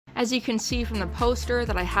As you can see from the poster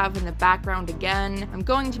that I have in the background again, I'm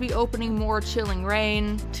going to be opening more Chilling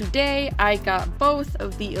Reign. Today I got both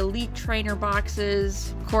of the Elite Trainer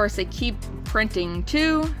boxes. Of course, they keep printing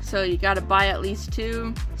 2, so you gotta buy at least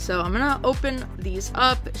 2. So I'm gonna open these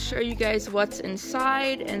up, show you guys what's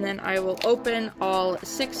inside, and then I will open all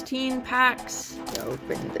 16 packs.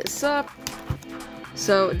 Open this up.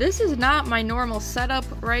 So this is not my normal setup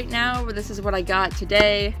right now, but this is what I got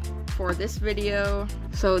today for this video.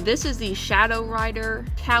 So this is the Shadow Rider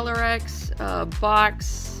Calyrex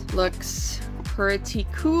box. Looks pretty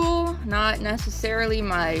cool. Not necessarily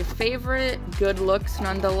my favorite. Good looks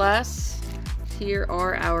nonetheless. Here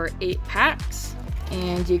are our 8 packs.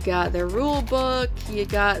 And you got the rule book, you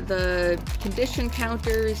got the condition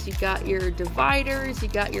counters, you got your dividers, you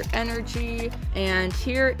got your energy, and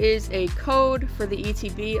here is a code for the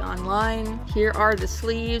ETB online. Here are the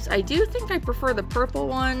sleeves. I do think I prefer the purple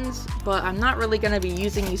ones, but I'm not really going to be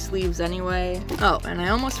using these sleeves anyway. Oh, and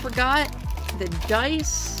I almost forgot the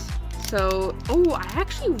dice. So, oh, I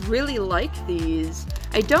actually really like these.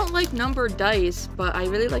 I don't like numbered dice, but I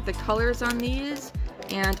really like the colors on these.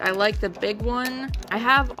 And I like the big one. I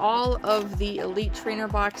have all of the Elite Trainer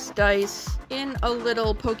box dice in a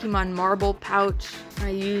little Pokemon marble pouch. I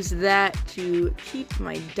use that to keep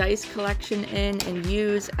my dice collection in and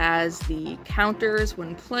use as the counters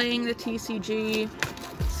when playing the TCG.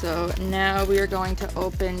 So now we are going to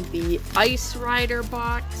open the Ice Rider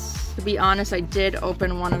box. To be honest, I did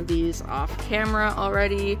open one of these off camera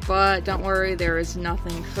already, but don't worry, there is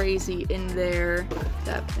nothing crazy in there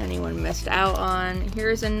that anyone missed out on.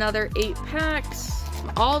 Here's another 8 packs,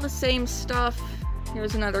 all the same stuff.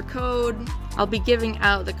 Here's another code. I'll be giving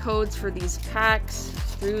out the codes for these packs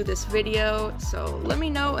through this video, so let me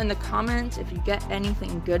know in the comments if you get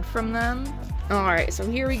anything good from them. Alright, so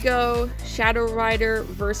here we go. Shadow Rider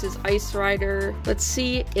versus Ice Rider. Let's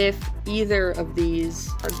see if either of these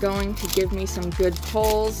are going to give me some good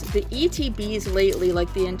pulls. The ETBs lately,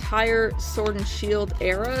 like the entire Sword and Shield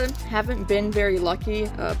era, haven't been very lucky,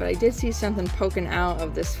 but I did see something poking out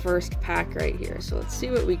of this first pack right here. So let's see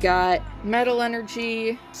what we got. Metal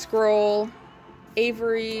Energy, Scroll,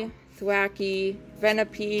 Avery, Thwackey,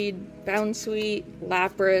 Venipede, Bounsweet,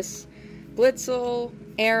 Lapras, Blitzel,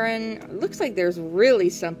 Aaron. Looks like there's really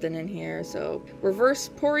something in here. So reverse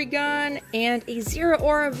Porygon and a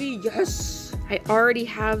Zeraora V. Yes! I already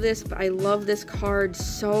have this, but I love this card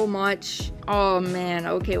so much. Oh man,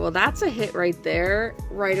 okay, well that's a hit right there,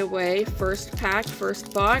 right away. First pack,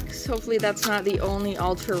 first box. Hopefully that's not the only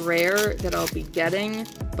ultra rare that I'll be getting.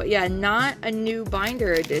 But yeah, not a new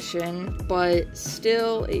binder edition, but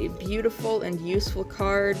still a beautiful and useful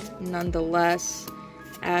card nonetheless.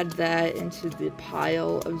 Add that into the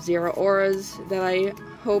pile of Zeraoras that I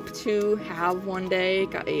hope to have one day.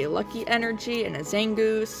 Got a Lucky Energy and a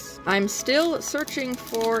Zangoose. I'm still searching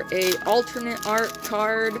for a alternate art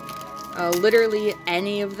card, literally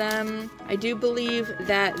any of them. I do believe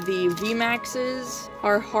that the VMAXs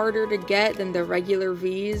are harder to get than the regular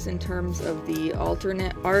Vs in terms of the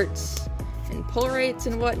alternate arts and pull rates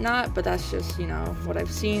and whatnot, but that's just, you know, what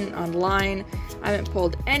I've seen online. I haven't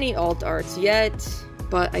pulled any alt arts yet,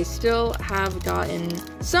 but I still have gotten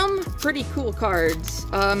some pretty cool cards.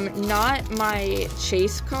 Not my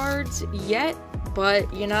chase cards yet,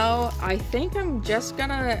 but you know, I think I'm just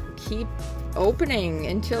gonna keep opening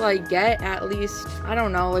until I get at least, I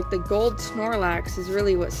don't know, like the gold Snorlax is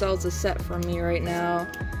really what sells the set for me right now,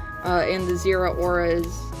 and the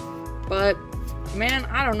Zeraoras. But man,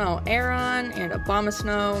 I don't know, Aeron and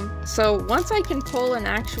Abomasnow. So once I can pull an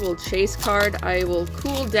actual chase card, I will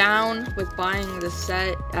cool down with buying the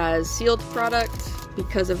set as sealed product,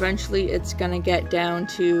 because eventually it's gonna get down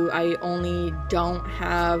to I only don't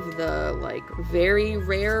have the like very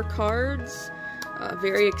rare cards,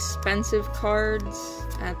 very expensive cards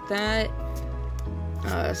at that.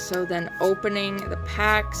 So then opening the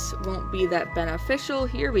packs won't be that beneficial.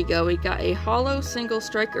 Here we go, we got a holo single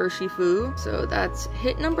strike Urshifu. So that's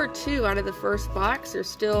hit number 2 out of the first box. There's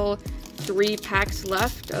still 3 packs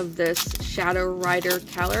left of this Shadow Rider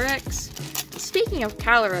Calyrex. Speaking of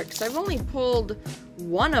Calyrex, I've only pulled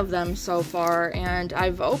one of them so far, and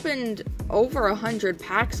I've opened over 100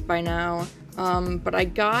 packs by now. But I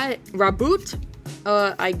got Raboot,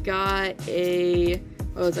 I got a...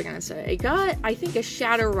 what was I gonna say? I got, I think, a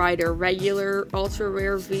Shadow Rider regular ultra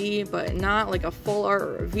rare V, but not like a full art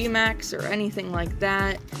or a VMAX or anything like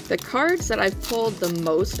that. The cards that I've pulled the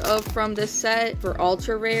most of from this set for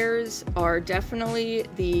ultra rares are definitely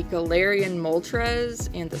the Galarian Moltres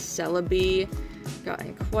and the Celebi.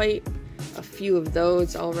 Gotten quite a few of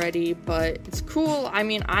those already, but it's cool. I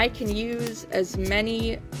mean, I can use as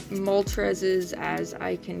many Moltres as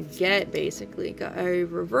I can get, basically. Got a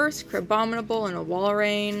reverse Crabominable and a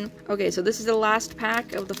Walrein. Okay, so this is the last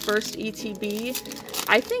pack of the first ETB.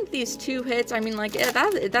 I think these 2 hits, I mean, like,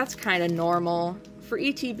 that's kind of normal. For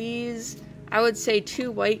ETBs, I would say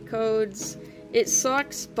 2 white codes. It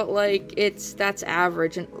sucks, but like, that's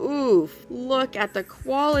average. And oof, look at the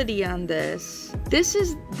quality on this. This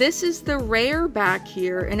is the rare back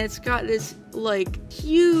here, and it's got this like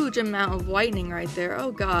huge amount of whitening right there.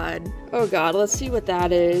 Oh god. Oh god, let's see what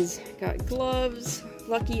that is. Got gloves,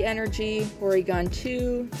 Lucky Energy, Oregon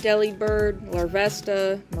 2, Delibird,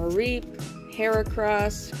 Larvesta, Mareep,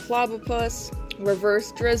 Heracross, Clobopus,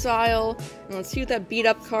 Reverse Drizzile, and let's see what that beat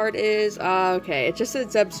up card is. Okay, it just said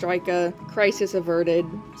Zebstrika, Crisis Averted.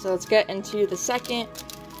 So let's get into the second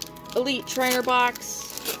Elite Trainer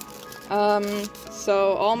box.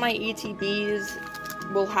 So all my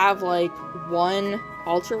ETBs will have like 1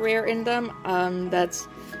 ultra rare in them. That's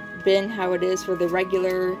been how it is for the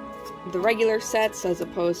regular sets, as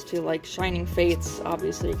opposed to like Shining Fates.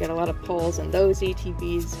 Obviously you get a lot of pulls in those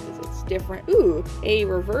ETBs because it's different. Ooh, a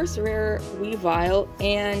reverse rare Weavile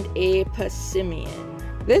and a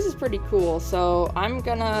Passimian. This is pretty cool, so I'm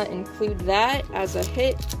gonna include that as a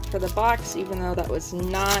hit for the box, even though that was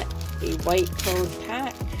not a white code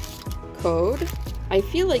pack code. I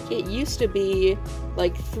feel like it used to be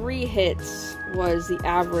like 3 hits was the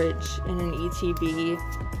average in an ETB.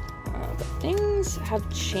 But things have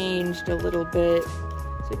changed a little bit.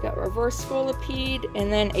 So we got Reverse Scolipede,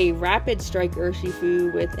 and then a Rapid Strike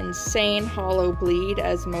Urshifu with insane Hollow Bleed,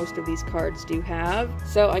 as most of these cards do have.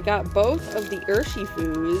 So I got both of the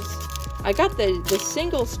Urshifus. I got the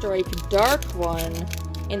Single Strike Dark one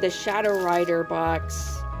in the Shadow Rider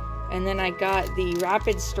box, and then I got the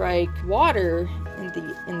Rapid Strike Water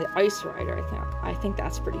in the Ice Rider. I think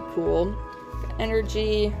that's pretty cool.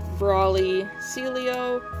 Energy, Brawly,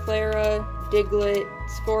 Celio, Clara, Diglett,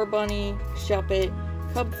 Scorbunny, Shuppet,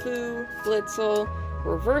 Cubfu, Blitzel,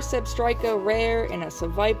 Reverse Zebstrika Rare, and a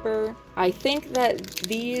Seviper. I think that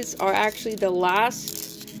these are actually the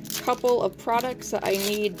last couple of products that I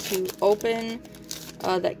need to open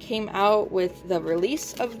that came out with the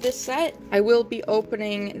release of this set. I will be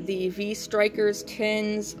opening the V-Strikers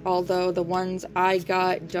tins, although the ones I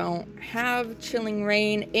got don't have Chilling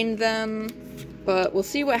Reign in them. But we'll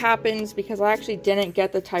see what happens, because I actually didn't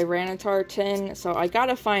get the Tyranitar tin, so I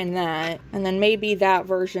gotta find that. And then maybe that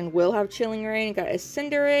version will have Chilling Reign. Got a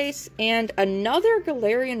Cinderace and another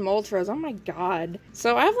Galarian Moltres. Oh my god.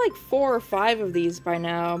 So I have like 4 or 5 of these by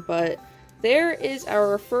now, but there is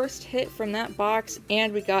our first hit from that box,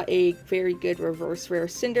 and we got a very good reverse rare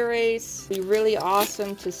Cinderace. It'd be really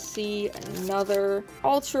awesome to see another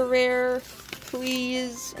ultra rare,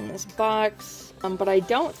 please, in this box. But I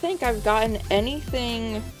don't think I've gotten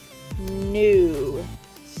anything new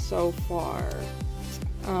so far.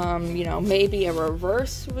 You know, maybe a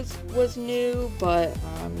reverse was new, but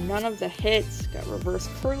none of the hits. Got reverse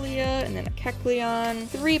Kirlia and then a Kecleon.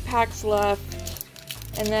 3 packs left.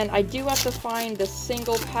 And then I do have to find the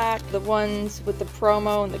single pack, the ones with the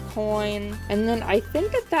promo and the coin. And then I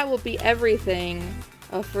think that will be everything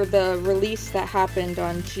for the release that happened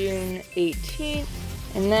on June 18th.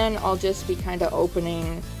 And then I'll just be kind of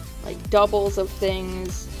opening like doubles of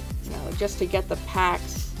things, you know, just to get the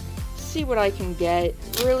packs, see what I can get.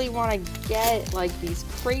 Really want to get like these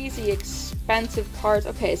crazy expensive cards.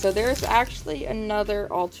 Okay, so there's actually another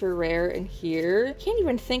ultra rare in here. Can't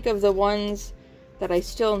even think of the ones that I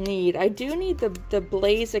still need. I do need the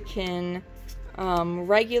Blaziken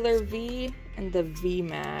regular V and the V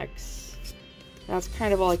Max. That's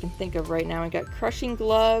kind of all I can think of right now. I got Crushing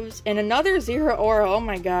Gloves and another Zero Aura. Oh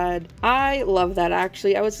my god. I love that,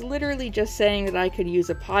 actually. I was literally just saying that I could use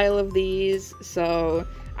a pile of these, so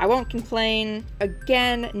I won't complain.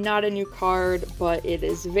 Again, not a new card, but it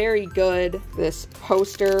is very good. This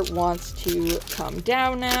poster wants to come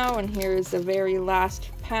down now, and here's the very last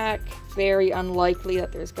pack. Very unlikely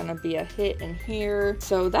that there's gonna be a hit in here.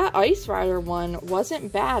 So that Ice Rider one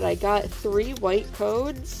wasn't bad. I got 3 white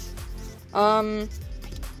codes. And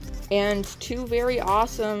 2 very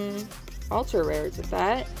awesome ultra rares at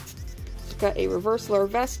that. So got a reverse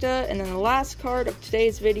Larvesta, and then the last card of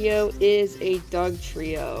today's video is a Doug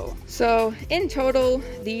Trio. So in total,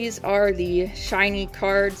 these are the shiny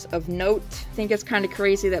cards of note. I think it's kind of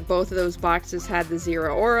crazy that both of those boxes had the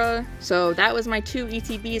Zero Aura. So that was my 2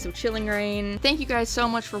 ETBs of Chilling Reign. Thank you guys so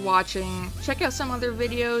much for watching. Check out some other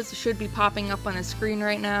videos, should be popping up on the screen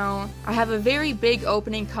right now. I have a very big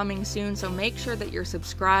opening coming soon, so make sure that you're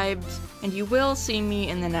subscribed, and you will see me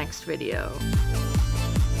in the next video.